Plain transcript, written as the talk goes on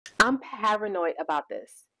I'm paranoid about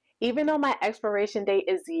this. Even though my expiration date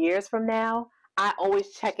is years from now, I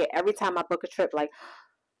always check it every time I book a trip, like,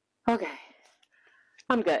 okay,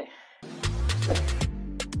 I'm good.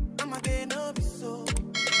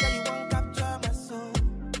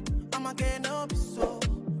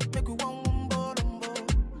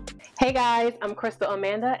 Hey guys, I'm Crystal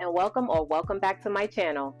Amanda and welcome back to my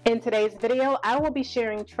channel. In today's video, I will be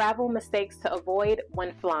sharing travel mistakes to avoid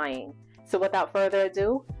when flying. So without further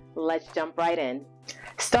ado, let's jump right in.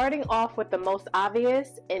 Starting off with the most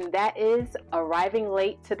obvious, and that is arriving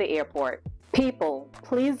late to the airport. People,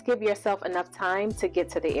 please give yourself enough time to get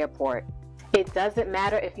to the airport. It doesn't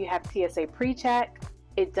matter if you have TSA pre-check.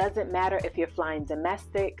 It doesn't matter if you're flying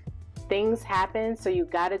domestic. Things happen, so you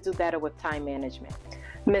gotta do better with time management.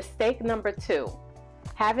 Mistake number 2,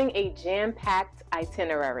 having a jam-packed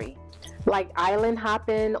itinerary. Like island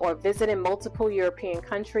hopping or visiting multiple European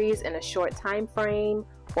countries in a short time frame,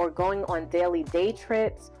 or going on daily day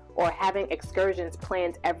trips, or having excursions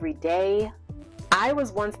planned every day. I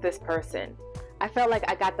was once this person. I felt like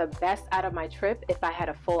I got the best out of my trip if I had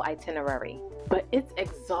a full itinerary, but it's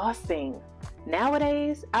exhausting.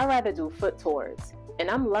 Nowadays, I'd rather do foot tours, and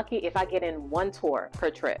I'm lucky if I get in 1 tour per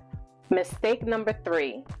trip. Mistake number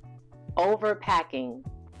 3, overpacking.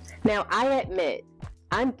 Now, I admit,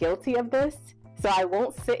 I'm guilty of this, so I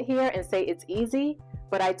won't sit here and say it's easy,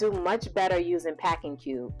 but I do much better using packing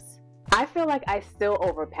cubes. I feel like I still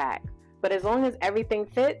overpack, but as long as everything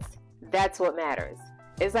fits, that's what matters.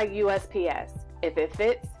 It's like USPS. If it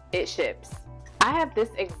fits, it ships. I have this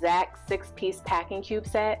exact 6-piece packing cube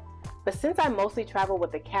set, but since I mostly travel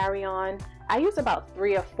with a carry-on, I use about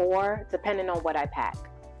 3 or 4 depending on what I pack.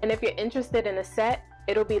 And if you're interested in a set,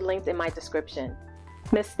 it'll be linked in my description.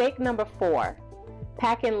 Mistake number 4,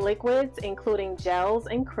 packing liquids including gels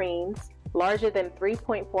and creams larger than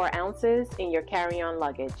 3.4 ounces in your carry-on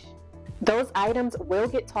luggage. Those items will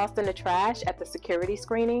get tossed in the trash at the security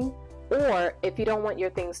screening, or if you don't want your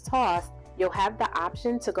things tossed, you'll have the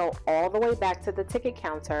option to go all the way back to the ticket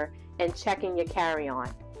counter and check in your carry-on.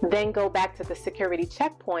 Then go back to the security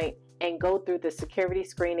checkpoint and go through the security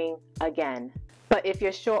screening again. But if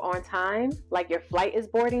you're short on time, like your flight is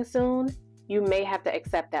boarding soon, you may have to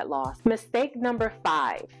accept that loss. Mistake number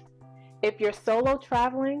 5. If you're solo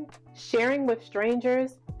traveling, sharing with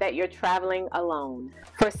strangers that you're traveling alone.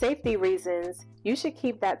 For safety reasons, you should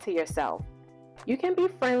keep that to yourself. You can be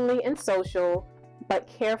friendly and social, but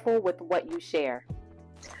careful with what you share.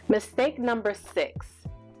 Mistake number 6,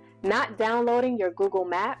 not downloading your Google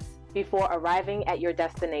Maps before arriving at your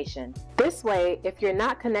destination. This way, if you're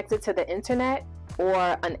not connected to the internet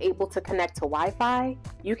or unable to connect to Wi-Fi,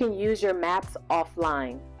 you can use your maps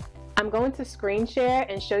offline. I'm going to screen share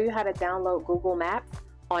and show you how to download Google Maps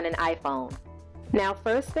on an iPhone. Now,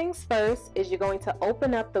 first things first is you're going to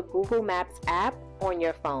open up the Google Maps app on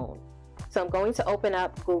your phone. So I'm going to open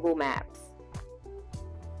up Google Maps.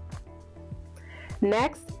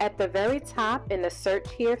 Next, at the very top in the search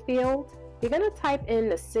here field, you're going to type in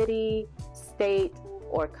the city, state,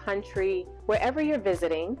 or country, wherever you're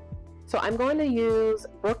visiting. So I'm going to use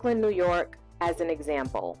Brooklyn, New York as an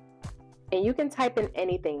example. And you can type in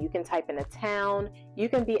anything. You can type in a town. You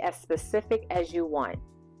can be as specific as you want.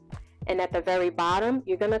 And at the very bottom,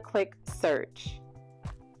 you're going to click search.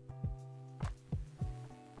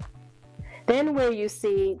 Then where you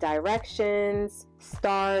see directions,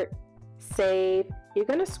 start, save, you're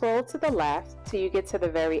going to scroll to the left till you get to the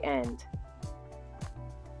very end.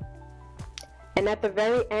 And at the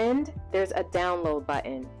very end, there's a download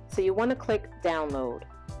button. So you want to click download.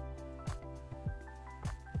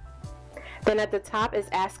 Then at the top is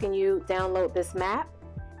asking you download this map.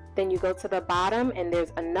 Then you go to the bottom and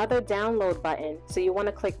there's another download button. So you want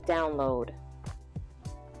to click download.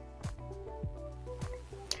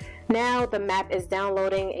 Now the map is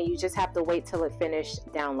downloading and you just have to wait till it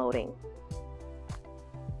finished downloading.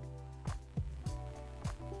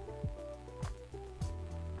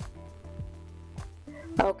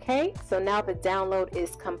 Okay, so now the download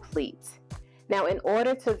is complete. Now, in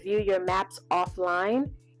order to view your maps offline,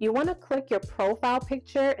 you want to click your profile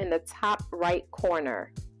picture in the top right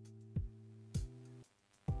corner.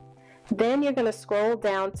 Then you're going to scroll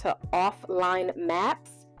down to offline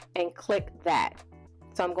maps and click that.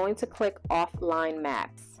 So I'm going to click offline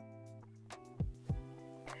maps.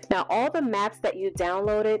 Now, all the maps that you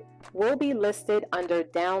downloaded will be listed under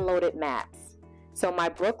downloaded maps. So my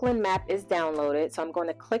Brooklyn map is downloaded, so I'm going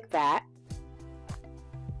to click that.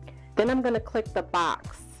 Then I'm going to click the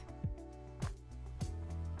box.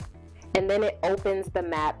 And then it opens the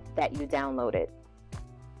map that you downloaded.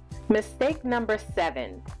 Mistake number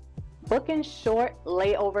 7, booking short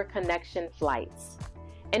layover connection flights.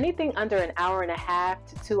 Anything under an hour and a half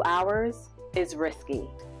to 2 hours is risky.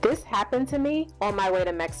 This happened to me on my way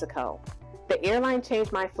to Mexico. The airline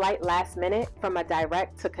changed my flight last minute from a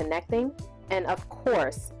direct to connecting, and of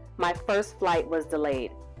course, my first flight was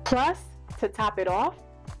delayed. Plus, to top it off,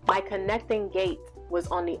 my connecting gate was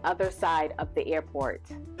on the other side of the airport.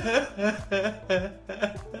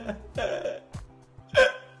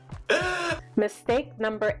 Mistake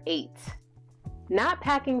number 8. Not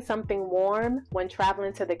packing something warm when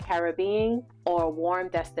traveling to the Caribbean or a warm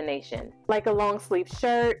destination, like a long sleeve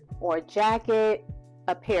shirt or jacket,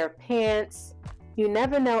 a pair of pants. You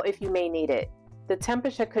never know if you may need it. The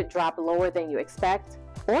temperature could drop lower than you expect,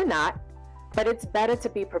 or not, but it's better to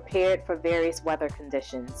be prepared for various weather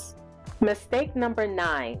conditions. Mistake number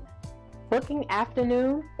 9. Booking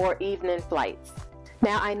afternoon or evening flights.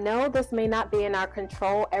 Now, I know this may not be in our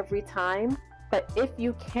control every time, but if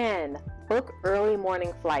you can, book early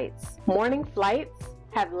morning flights. Morning flights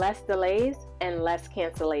have less delays and less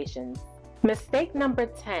cancellations. Mistake number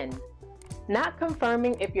 10. Not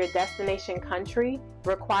confirming if your destination country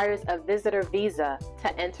requires a visitor visa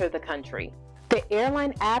to enter the country. The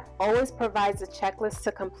airline app always provides a checklist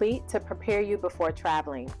to complete to prepare you before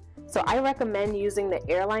traveling. So I recommend using the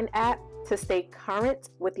airline app to stay current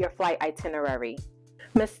with your flight itinerary.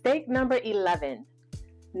 Mistake number 11.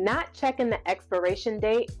 Not checking the expiration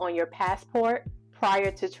date on your passport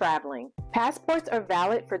prior to traveling. Passports are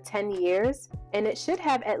valid for 10 years, and it should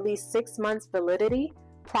have at least 6 months validity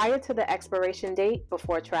prior to the expiration date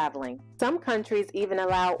before traveling. Some countries even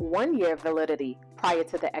allow 1 year validity prior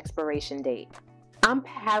to the expiration date. I'm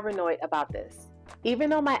paranoid about this. Even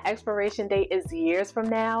though my expiration date is years from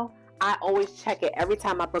now, I always check it every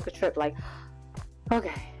time I book a trip, like,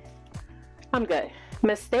 okay, I'm good.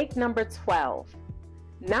 Mistake number 12.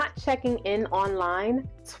 Not checking in online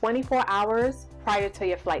 24 hours prior to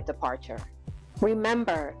your flight departure.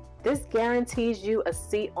 Remember, this guarantees you a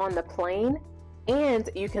seat on the plane, and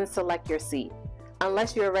you can select your seat,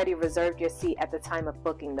 unless you already reserved your seat at the time of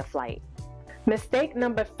booking the flight. Mistake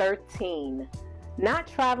number 13. Not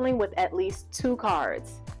traveling with at least 2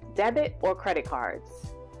 cards, debit or credit cards.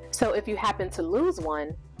 So if you happen to lose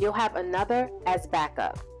one, you'll have another as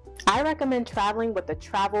backup. I recommend traveling with a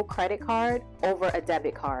travel credit card over a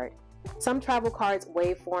debit card. Some travel cards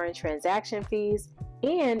waive foreign transaction fees,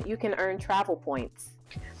 and you can earn travel points.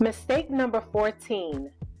 Mistake number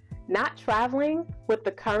 14. Not traveling with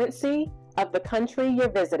the currency of the country you're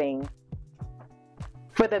visiting.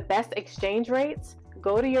 For the best exchange rates,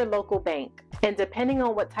 go to your local bank, and depending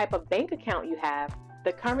on what type of bank account you have,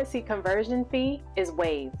 the currency conversion fee is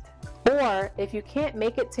waived. Or if you can't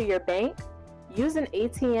make it to your bank, use an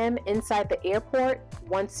ATM inside the airport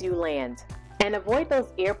once you land. And avoid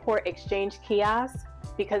those airport exchange kiosks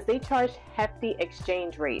because they charge hefty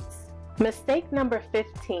exchange rates. Mistake number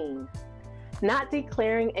 15. Not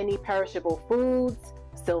declaring any perishable foods,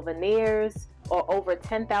 souvenirs, or over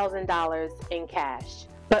 $10,000 in cash.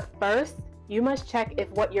 But first, you must check if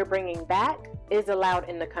what you're bringing back is allowed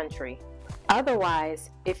in the country.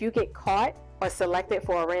 Otherwise, if you get caught or selected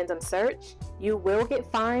for a random search, you will get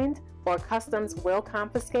fined, or customs will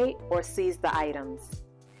confiscate or seize the items.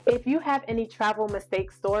 If you have any travel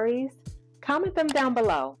mistake stories, comment them down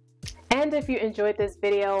below. And if you enjoyed this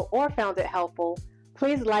video or found it helpful,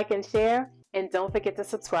 please like and share, and don't forget to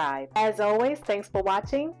subscribe. As always, thanks for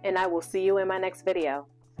watching, and I will see you in my next video.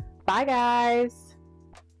 Bye guys!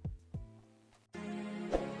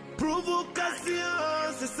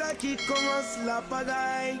 Provocation, c'est ça qui commence la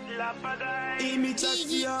pagaille.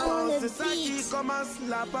 Imitation, c'est ça qui commence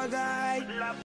la pagaille.